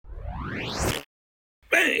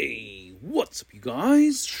Hey, what's up you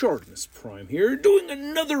guys? ShartimusPrime here, doing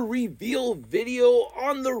another reveal video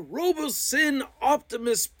on the Robosen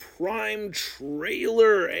Optimus Prime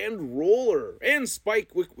trailer and roller and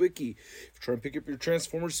Spike Wiki. If you're trying to pick up your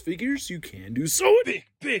Transformers figures, you can do so. Big!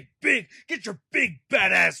 Get your big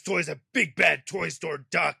badass toys at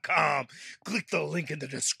BigBadToyStore.com. Click the link in the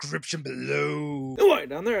description below. And while you're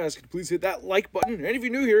down there, I ask you to please hit that like button, and if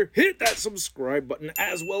you're new here, hit that subscribe button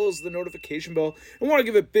as well as the notification bell. I want to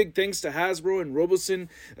give a big thanks to Hasbro and Robosen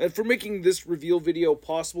for making this reveal video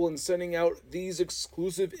possible and sending out these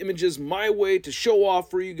exclusive images my way to show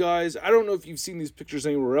off for you guys. I don't know if you've seen these pictures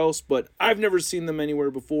anywhere else, but I've never seen them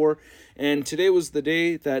anywhere before, and today was the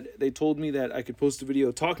day that they told me that I could post a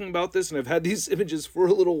video talking about this, and I've had these images for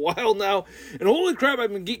a little while now, and holy crap,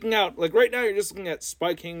 I've been geeking out. Like right now, you're just looking at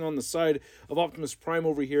Spike hanging on the side of Optimus Prime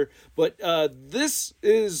over here, but this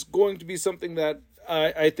is going to be something that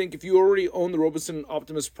I think if you already own the Robosen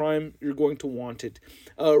Optimus Prime, you're going to want it.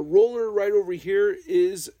 Roller right over here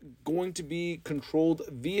is going to be controlled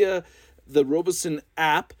via the Robosen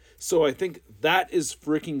app, so I think that is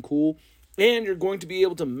freaking cool. And you're going to be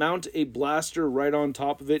able to mount a blaster right on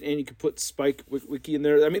top of it, and you can put Spike Wiki in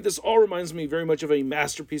there. I mean, this all reminds me very much of a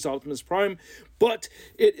Masterpiece Optimus Prime, but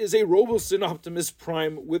it is a Robosen Optimus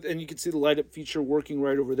Prime and you can see the light up feature working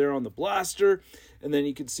right over there on the blaster. And then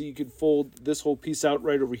you can see you could fold this whole piece out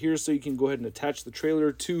right over here, so you can go ahead and attach the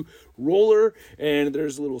trailer to roller. And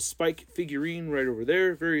there's a little Spike figurine right over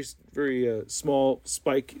there, very small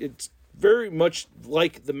Spike. It's very much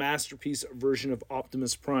like the Masterpiece version of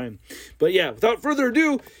Optimus Prime. But yeah, without further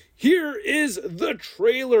ado, here is the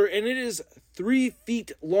trailer, and it is 3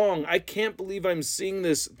 feet long. I can't believe I'm seeing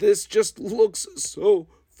this. This just looks so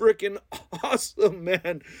freaking awesome,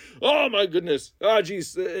 man. Oh my goodness. Oh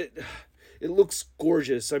geez. It looks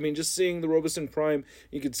gorgeous. I mean, just seeing the Robosen Prime,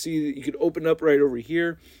 you could see that you could open up right over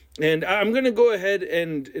here. And I'm going to go ahead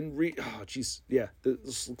and read. Oh, jeez. Yeah,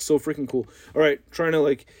 this looks so freaking cool. All right, trying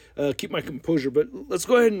to, keep my composure. But let's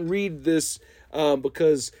go ahead and read this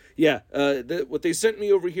because, yeah, what they sent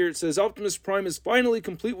me over here, it says, Optimus Prime is finally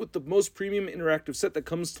complete with the most premium interactive set that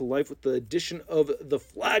comes to life with the addition of the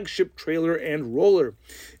flagship trailer and roller.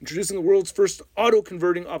 Introducing the world's first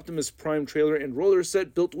auto-converting Optimus Prime trailer and roller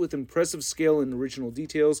set built with impressive scale and original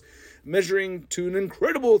details, measuring to an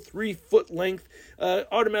incredible 3-foot length,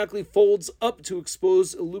 automatically folds up to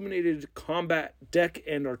expose illuminated combat deck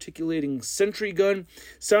and articulating sentry gun.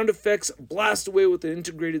 Sound effects blast away with an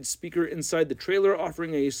integrated speaker inside the trailer,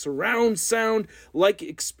 offering a surround sound like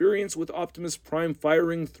experience with Optimus Prime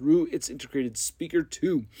firing through its integrated speaker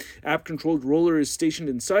too. App-controlled roller is stationed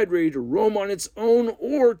inside, ready to roam on its own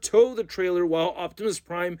or tow the trailer while Optimus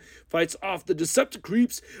Prime fights off the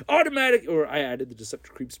Decepticreeps. I added the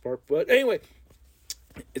Decepticreeps part, but anyway,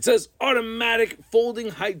 it says automatic folding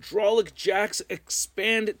hydraulic jacks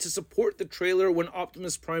expand to support the trailer when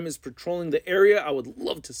Optimus Prime is patrolling the area. I would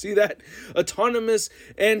love to see that. Autonomous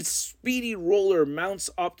and speedy roller mounts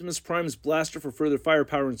Optimus Prime's blaster for further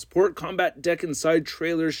firepower and support. Combat deck inside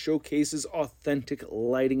trailer showcases authentic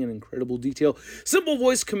lighting and incredible detail. Simple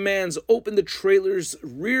voice commands open the trailer's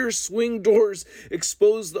rear swing doors,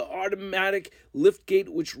 expose the automatic lift gate,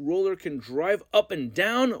 which roller can drive up and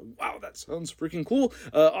down. Wow, that sounds freaking cool.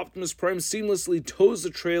 Optimus Prime seamlessly tows the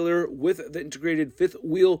trailer with the integrated 5th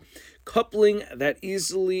wheel coupling that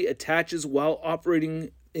easily attaches while operating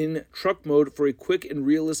in truck mode for a quick and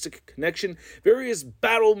realistic connection. Various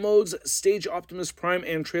battle modes stage Optimus Prime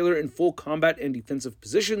and trailer in full combat and defensive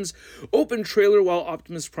positions. Open trailer while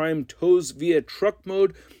Optimus Prime tows via truck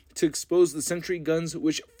mode to expose the sentry guns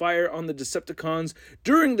which fire on the Decepticons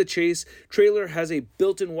during the chase. Trailer has a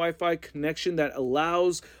built-in Wi-Fi connection that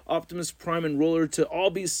allows Optimus Prime and Roller to all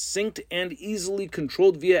be synced and easily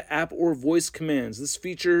controlled via app or voice commands. This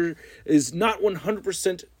feature is not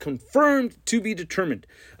 100% confirmed, to be determined.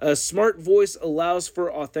 Smart Voice allows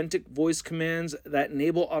for authentic voice commands that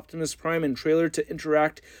enable Optimus Prime and Trailer to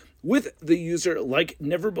interact with the user like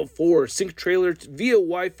never before. Sync trailer via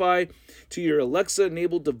Wi-Fi to your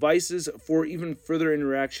Alexa-enabled devices for even further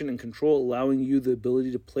interaction and control, allowing you the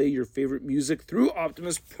ability to play your favorite music through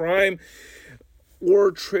Optimus Prime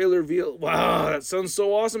or trailer via... Wow, that sounds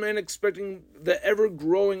so awesome. And expecting the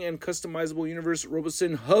ever-growing and customizable universe,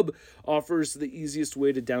 Robosen Hub offers the easiest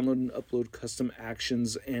way to download and upload custom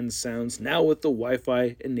actions and sounds, now with the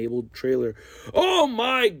Wi-Fi enabled trailer. Oh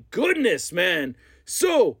my goodness, man.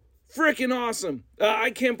 So freaking awesome.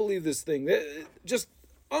 I can't believe this thing. Just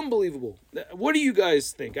unbelievable. What do you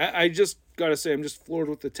guys think? I just gotta say, I'm just floored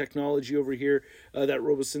with the technology over here that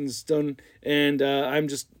Robosen's done, and I'm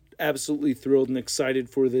just absolutely thrilled and excited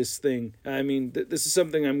for this thing. I mean, this is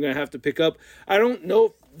something I'm gonna have to pick up. I don't know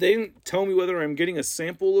if they didn't tell me whether I'm getting a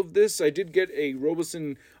sample of this. I did get a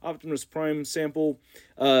Robosen Optimus Prime sample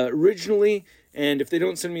originally, and if they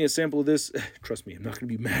don't send me a sample of this, trust me, I'm not going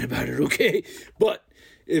to be mad about it, okay? But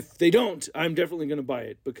if they don't, I'm definitely going to buy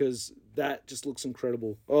it because that just looks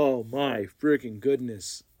incredible. Oh my freaking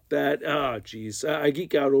goodness. Geez, I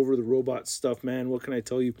geek out over the robot stuff, man. What can I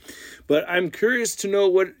tell you? But I'm curious to know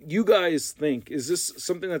what you guys think. Is this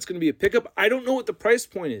something that's going to be a pickup? I don't know what the price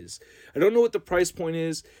point is. And I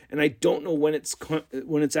don't know when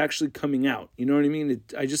it's actually coming out. You know what I mean?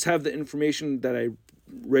 I just have the information that I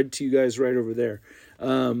read to you guys right over there.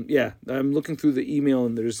 Yeah, I'm looking through the email,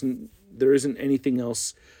 and there isn't anything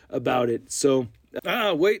else about it. So.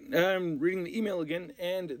 Wait, I'm reading the email again,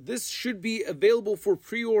 and this should be available for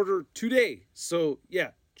pre-order today. So, yeah,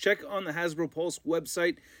 check on the Hasbro Pulse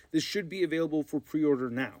website. This should be available for pre-order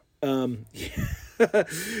now.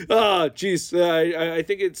 Geez, I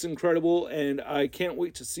think it's incredible, and I can't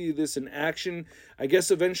wait to see this in action. I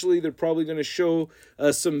guess eventually they're probably going to show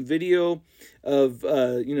some video of,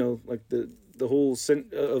 like the whole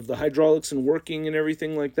of the hydraulics and working and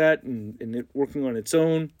everything like that, and it working on its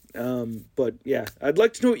own. But yeah, I'd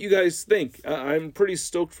like to know what you guys think. I'm pretty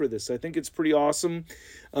stoked for this. I think it's pretty awesome.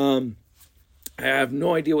 I have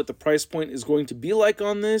no idea what the price point is going to be like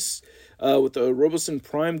on this. With the Robosen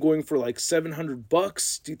Prime going for like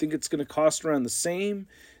 $700, do you think it's going to cost around the same?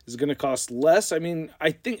 Is it going to cost less? I mean,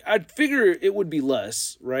 I'd figure it would be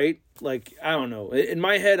less, right? Like, I don't know. In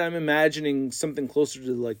my head, I'm imagining something closer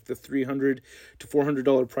to like the $300 to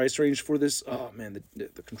 $400 price range for this. Oh man,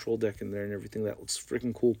 the control deck in there and everything, that looks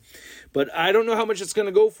freaking cool. But I don't know how much it's going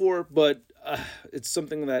to go for, but it's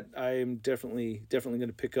something that I am definitely going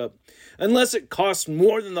to pick up. Unless it costs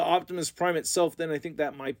more than the Optimus Prime itself, then I think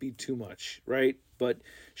that might be too much, right? But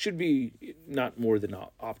should be not more than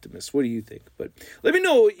Optimus. What do you think? But let me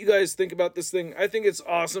know what you guys think about this thing. I think it's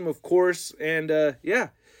awesome, of course. And yeah,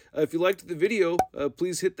 if you liked the video,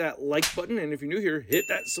 please hit that like button. And if you're new here, hit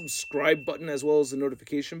that subscribe button as well as the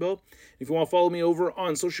notification bell. If you want to follow me over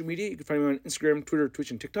on social media, you can find me on Instagram, Twitter,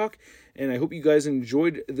 Twitch, and TikTok. And I hope you guys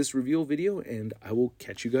enjoyed this reveal video, and I will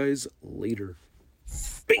catch you guys later.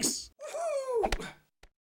 Peace!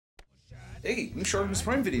 Hey, new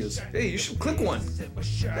ShartimusPrime videos. Hey, you should click one.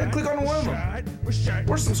 Yeah, click on one of them.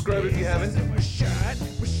 Or subscribe if you haven't. Your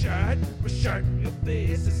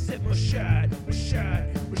face,